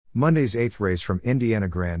Monday's 8th race from Indiana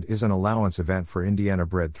Grand is an allowance event for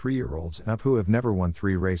Indiana-bred 3-year-olds and up who have never won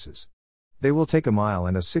 3 races. They will take a mile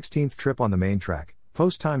and a 16th trip on the main track,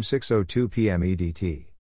 post time 6:02 p.m. EDT.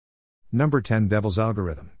 Number 10 Devil's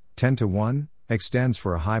Algorithm, 10-1, extends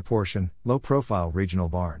for a high portion, low-profile regional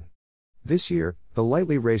barn. This year, the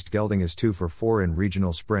lightly raced gelding is 2 for 4 in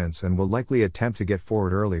regional sprints and will likely attempt to get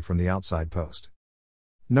forward early from the outside post.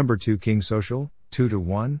 Number 2 King Social,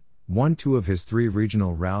 2-1, won 2 of his 3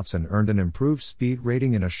 regional routes and earned an improved speed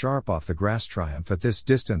rating in a sharp off-the-grass triumph at this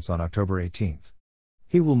distance on October 18th.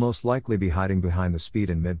 He will most likely be hiding behind the speed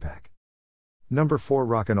in mid-pack. Number 4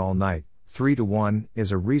 Rockin' All Night, 3-1,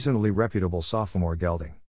 is a reasonably reputable sophomore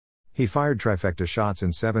gelding. He fired trifecta shots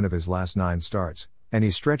in 7 of his last 9 starts, and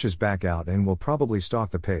he stretches back out and will probably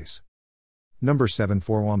stalk the pace. Number 7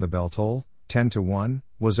 4 On the Bell Toll, 10-1,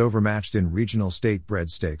 was overmatched in regional state-bred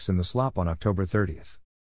stakes in the slop on October 30th.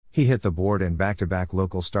 He hit the board in back-to-back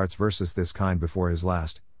local starts versus this kind before his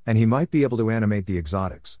last, and he might be able to animate the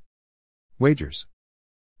exotics. Wagers.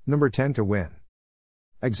 Number 10 to win.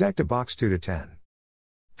 Exacta box 2-10.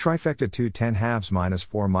 Trifecta 2 10 halves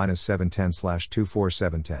 -4 -710 /2 4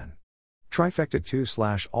 710. Trifecta 2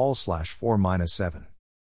 all 4 -7.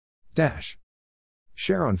 Dash.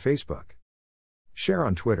 Share on Facebook. Share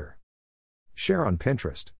on Twitter. Share on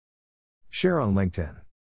Pinterest. Share on LinkedIn.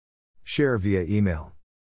 Share via email.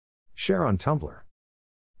 Share on Tumblr.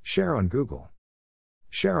 Share on Google.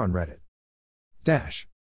 Share on Reddit. Dash.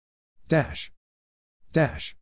 Dash. Dash.